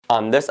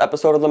On this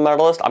episode of The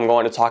Mentalist, I'm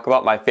going to talk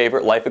about my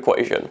favorite life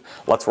equation.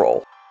 Let's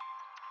roll.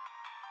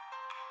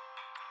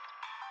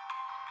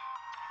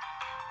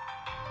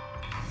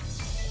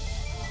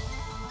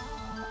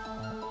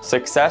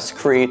 Success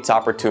creates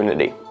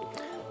opportunity.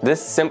 This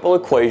simple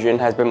equation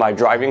has been my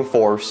driving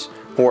force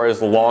for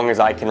as long as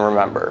I can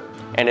remember,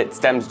 and it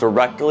stems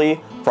directly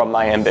from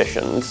my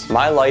ambitions.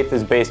 My life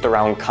is based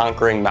around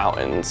conquering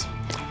mountains.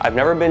 I've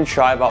never been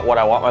shy about what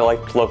I want my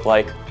life to look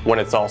like when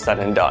it's all said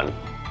and done.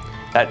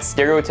 That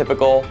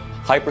stereotypical,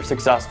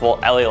 hyper-successful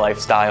LA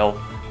lifestyle,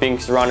 being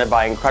surrounded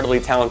by incredibly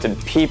talented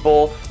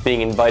people,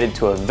 being invited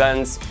to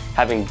events,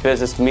 having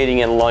business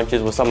meeting and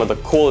lunches with some of the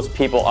coolest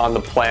people on the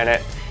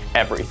planet,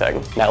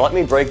 everything. Now let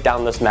me break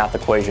down this math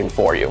equation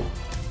for you.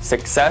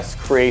 Success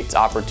creates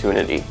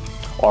opportunity,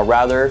 or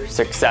rather,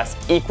 success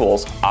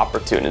equals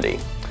opportunity.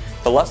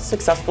 The less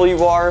successful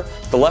you are,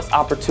 the less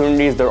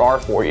opportunities there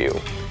are for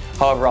you.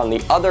 However, on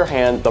the other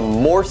hand, the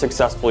more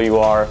successful you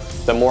are,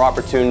 the more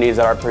opportunities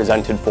that are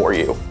presented for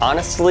you.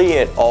 Honestly,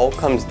 it all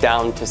comes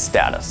down to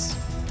status.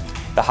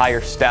 The higher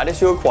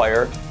status you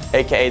acquire,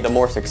 aka the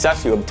more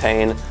success you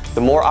obtain, the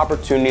more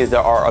opportunities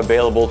there are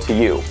available to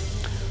you.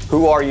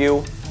 Who are you?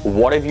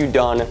 What have you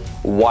done?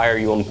 Why are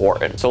you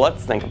important? So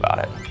let's think about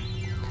it.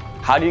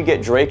 How do you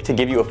get Drake to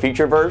give you a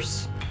feature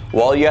verse?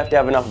 Well, you have to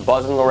have enough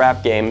buzz in the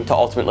rap game to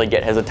ultimately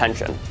get his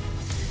attention.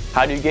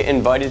 How do you get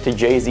invited to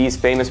Jay-Z's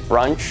famous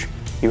brunch?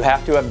 You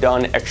have to have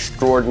done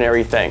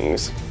extraordinary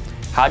things.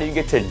 How do you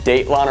get to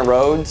date Lana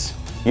Rhoades?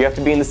 You have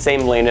to be in the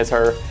same lane as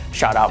her.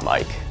 Shout out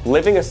Mike.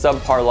 Living a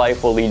subpar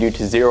life will lead you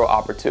to zero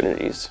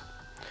opportunities.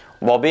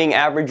 While being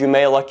average, you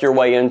may elect your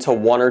way into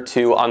one or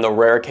two on the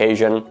rare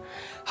occasion.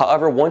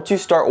 However, once you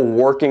start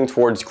working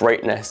towards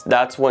greatness,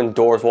 that's when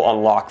doors will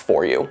unlock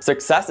for you.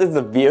 Success is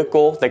the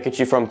vehicle that gets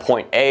you from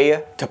point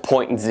A to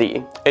point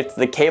Z. It's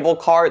the cable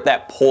car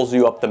that pulls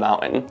you up the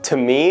mountain. To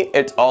me,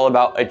 it's all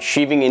about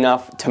achieving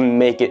enough to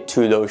make it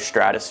to those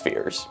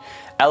stratospheres.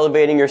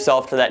 Elevating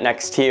yourself to that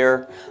next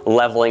tier,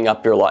 leveling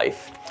up your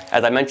life.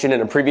 As I mentioned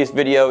in the previous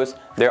videos,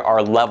 there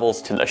are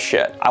levels to the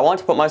shit. I want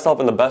to put myself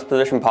in the best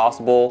position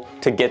possible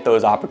to get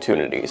those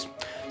opportunities.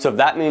 So if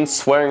that means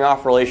swearing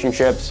off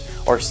relationships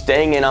or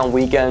staying in on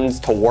weekends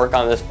to work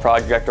on this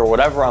project or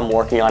whatever I'm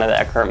working on at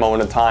that current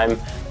moment of time,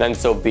 then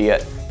so be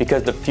it.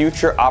 Because the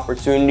future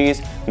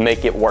opportunities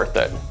make it worth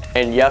it.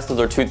 And yes, those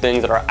are two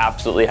things that are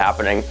absolutely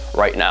happening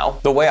right now.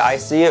 The way I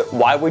see it,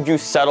 why would you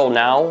settle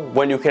now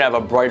when you can have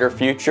a brighter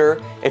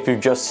future if you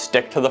just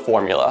stick to the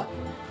formula?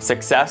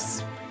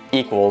 Success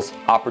equals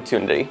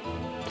opportunity.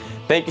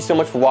 Thank you so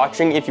much for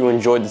watching. If you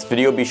enjoyed this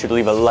video, be sure to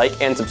leave a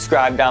like and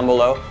subscribe down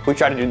below. We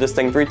try to do this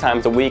thing 3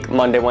 times a week,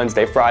 Monday,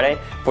 Wednesday, Friday,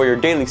 for your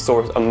daily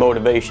source of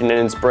motivation and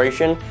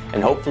inspiration.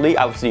 And hopefully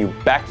I will see you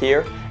back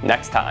here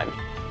next time.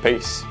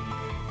 Peace.